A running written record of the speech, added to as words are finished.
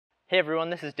Hey everyone,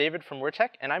 this is David from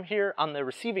Wirtech, and I'm here on the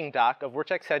receiving dock of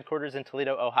Wirtech's headquarters in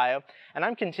Toledo, Ohio, and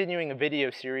I'm continuing a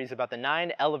video series about the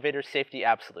 9 elevator safety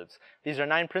absolutes. These are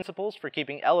 9 principles for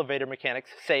keeping elevator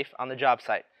mechanics safe on the job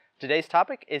site. Today's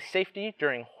topic is safety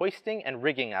during hoisting and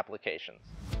rigging applications.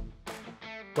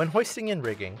 When hoisting and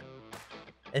rigging,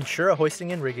 ensure a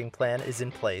hoisting and rigging plan is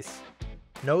in place,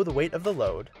 know the weight of the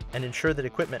load, and ensure that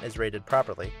equipment is rated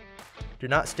properly. Do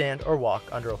not stand or walk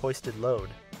under a hoisted load.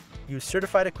 Use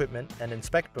certified equipment and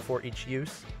inspect before each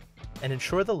use, and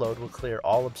ensure the load will clear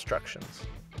all obstructions.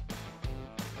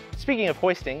 Speaking of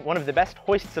hoisting, one of the best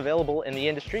hoists available in the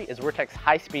industry is Wirtech's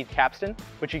high-speed capstan,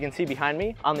 which you can see behind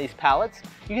me on these pallets.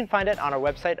 You can find it on our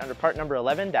website under part number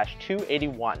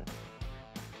 11-281.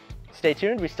 Stay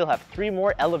tuned, we still have 3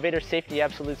 more elevator safety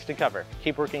absolutes to cover.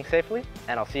 Keep working safely,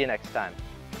 and I'll see you next time.